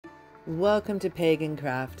Welcome to Pagan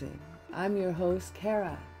Crafting. I'm your host,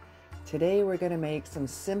 Kara. Today we're going to make some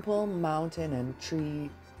simple mountain and tree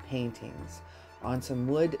paintings on some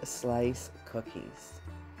wood slice cookies.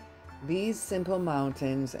 These simple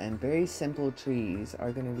mountains and very simple trees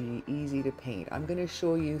are going to be easy to paint. I'm going to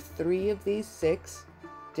show you 3 of these 6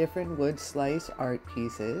 different wood slice art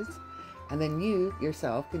pieces, and then you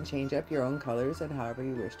yourself can change up your own colors and however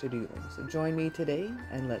you wish to do them. So join me today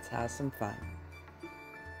and let's have some fun.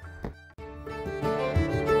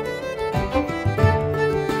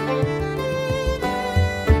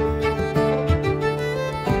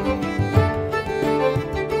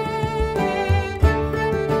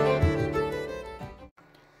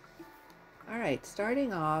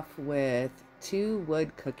 Starting off with 2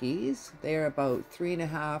 wood cookies. They're about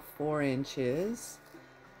 3.5–4 inches.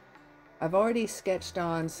 I've already sketched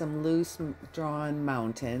on some loose drawn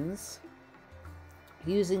mountains.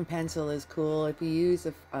 Using pencil is cool. If you use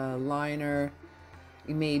a liner,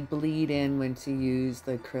 you may bleed in once you use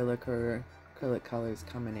the acrylic colors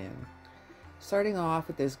coming in. Starting off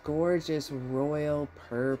with this gorgeous royal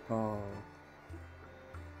purple.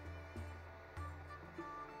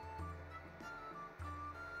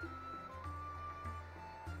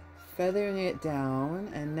 Feathering it down,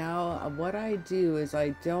 and now what I do is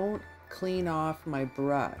I don't clean off my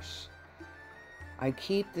brush. I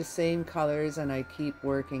keep the same colors and I keep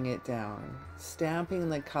working it down, stamping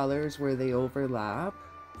the colors where they overlap.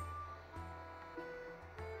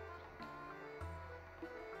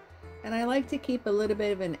 And I like to keep a little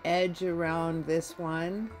bit of an edge around this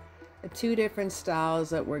one. The 2 different styles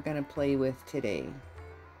that we're going to play with today.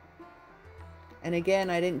 And again,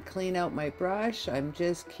 I didn't clean out my brush. I'm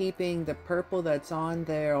just keeping the purple that's on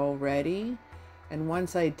there already. And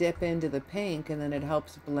once I dip into the pink, and then it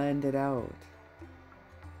helps blend it out.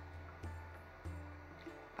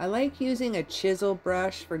 I like using a chisel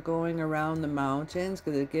brush for going around the mountains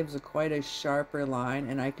because it gives quite a sharper line,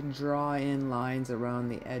 and I can draw in lines around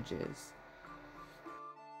the edges.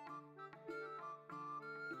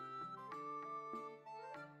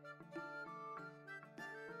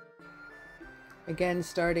 Again,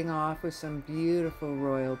 starting off with some beautiful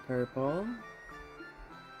royal purple.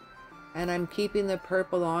 And I'm keeping the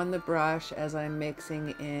purple on the brush as I'm mixing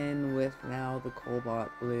in with now the cobalt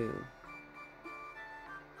blue.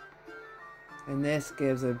 And this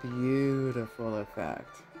gives a beautiful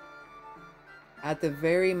effect. At the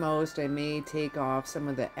very most, I may take off some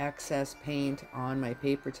of the excess paint on my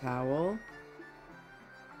paper towel.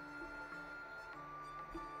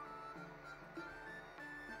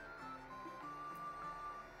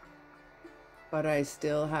 But I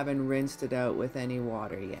still haven't rinsed it out with any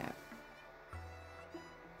water yet.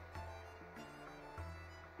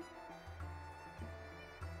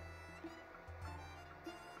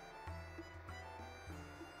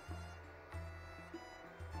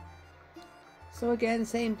 So again,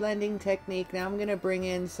 same blending technique. Now I'm going to bring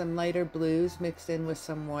in some lighter blues mixed in with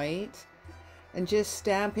some white and just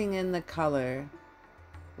stamping in the color,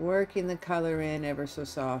 working the color in ever so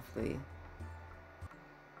softly.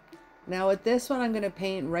 Now with this one, I'm going to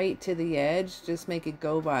paint right to the edge, just make it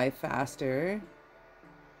go by faster.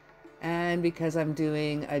 And because I'm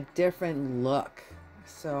doing a different look,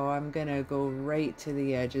 so I'm going to go right to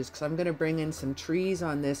the edges because I'm going to bring in some trees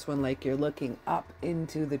on this one, like you're looking up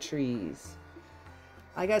into the trees.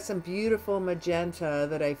 I got some beautiful magenta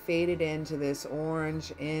that I faded into this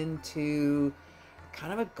orange into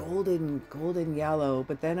kind of a golden yellow,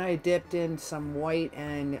 but then I dipped in some white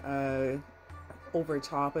and over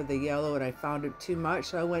top of the yellow, and I found it too much,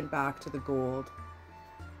 so I went back to the gold.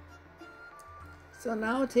 So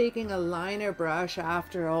now taking a liner brush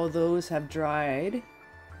after all those have dried,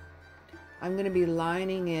 I'm going to be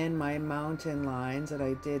lining in my mountain lines that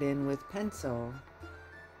I did in with pencil.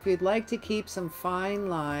 If you'd like to keep some fine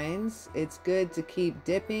lines, it's good to keep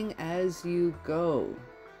dipping as you go.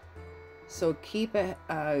 So keep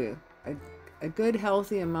a good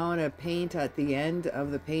healthy amount of paint at the end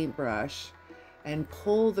of the paintbrush. And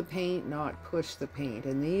pull the paint, not push the paint.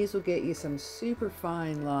 And these will get you some super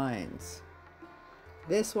fine lines.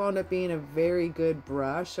 This wound up being a very good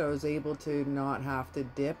brush. I was able to not have to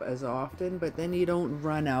dip as often, but then you don't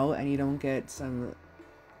run out and you don't get some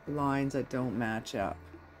lines that don't match up.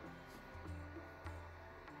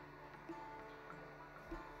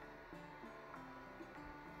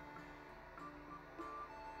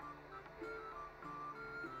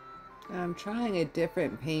 I'm trying a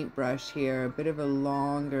different paintbrush here, a bit of a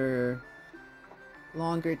longer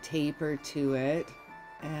taper to it,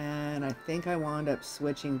 and I think I wound up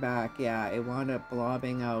switching back. Yeah, it wound up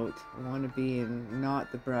blobbing out. I want to be in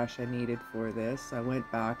not the brush I needed for this. I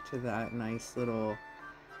went back to that nice little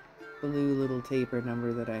blue little taper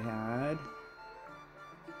number that I had.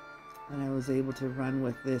 And I was able to run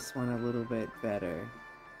with this one a little bit better.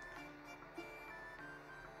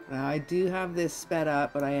 Now I do have this sped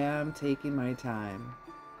up, but I am taking my time.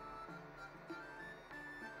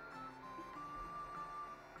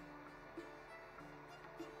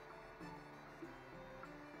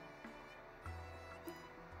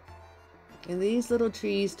 And these little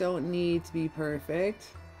trees don't need to be perfect.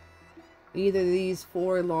 Either these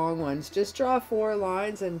 4 long ones. Just draw 4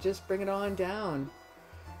 lines and just bring it on down.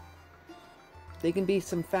 They can be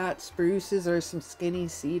some fat spruces or some skinny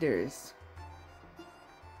cedars.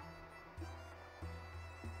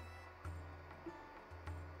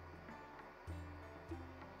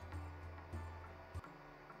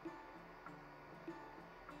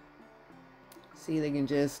 See, they can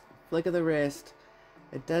just flick of the wrist.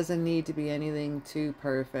 It doesn't need to be anything too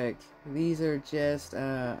perfect. These are just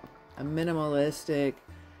a minimalistic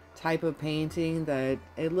type of painting that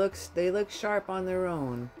they look sharp on their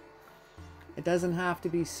own. It doesn't have to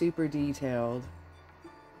be super detailed.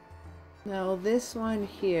 Now this one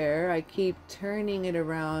here, I keep turning it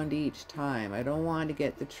around each time. I don't want to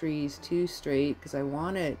get the trees too straight because I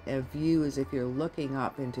want a view as if you're looking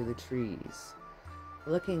up into the trees,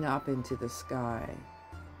 looking up into the sky.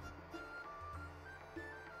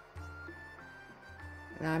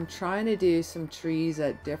 And I'm trying to do some trees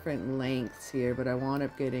at different lengths here, but I wound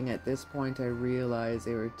up getting, at this point I realized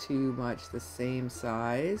they were too much the same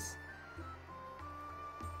size.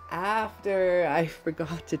 After I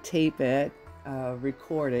forgot to tape it,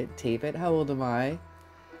 record it, tape it, how old am I?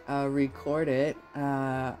 Record it,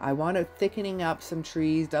 I wound up thickening up some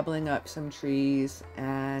trees, doubling up some trees,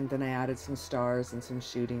 and then I added some stars and some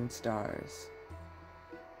shooting stars,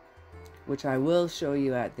 which I will show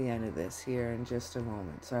you at the end of this here in just a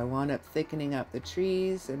moment. So I wound up thickening up the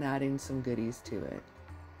trees and adding some goodies to it.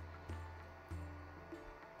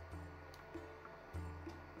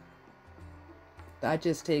 That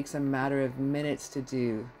just takes a matter of minutes to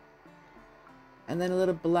do. And then a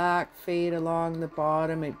little black fade along the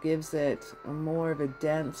bottom. It gives it a more of a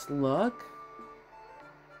dense look.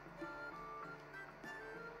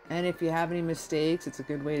 And if you have any mistakes, it's a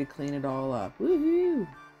good way to clean it all up. Woohoo!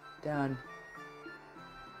 Done.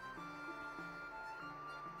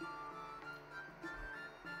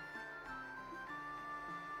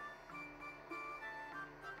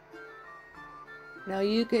 Now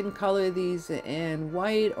you can color these in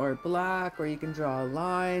white or black, or you can draw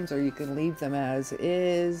lines, or you can leave them as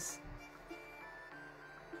is.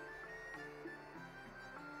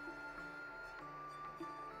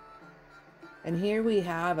 And here we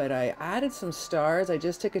have it. I added some stars. I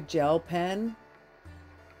just took a gel pen,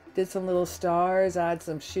 did some little stars, add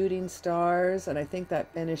some shooting stars, and I think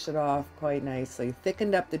that finished it off quite nicely.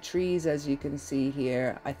 Thickened up the trees, as you can see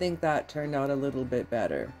here. I think that turned out a little bit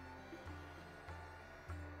better.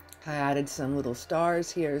 I added some little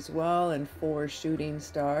stars here as well, and 4 shooting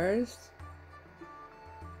stars.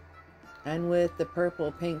 And with the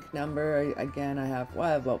purple pink number, again, I have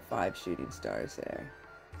about 5 shooting stars there.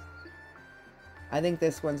 I think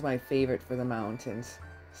this one's my favorite for the mountains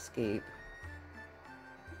scape.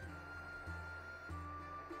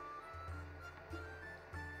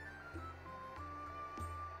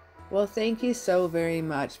 Well, thank you so very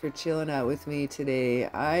much for chilling out with me today.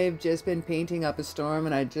 I've just been painting up a storm,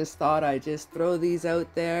 and I just thought I'd just throw these out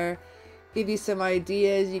there, give you some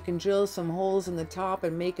ideas. You can drill some holes in the top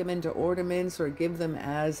and make them into ornaments, or give them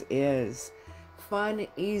as is. Fun,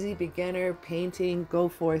 easy beginner painting. Go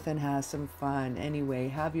forth and have some fun. Anyway,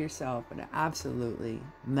 have yourself an absolutely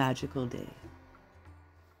magical day.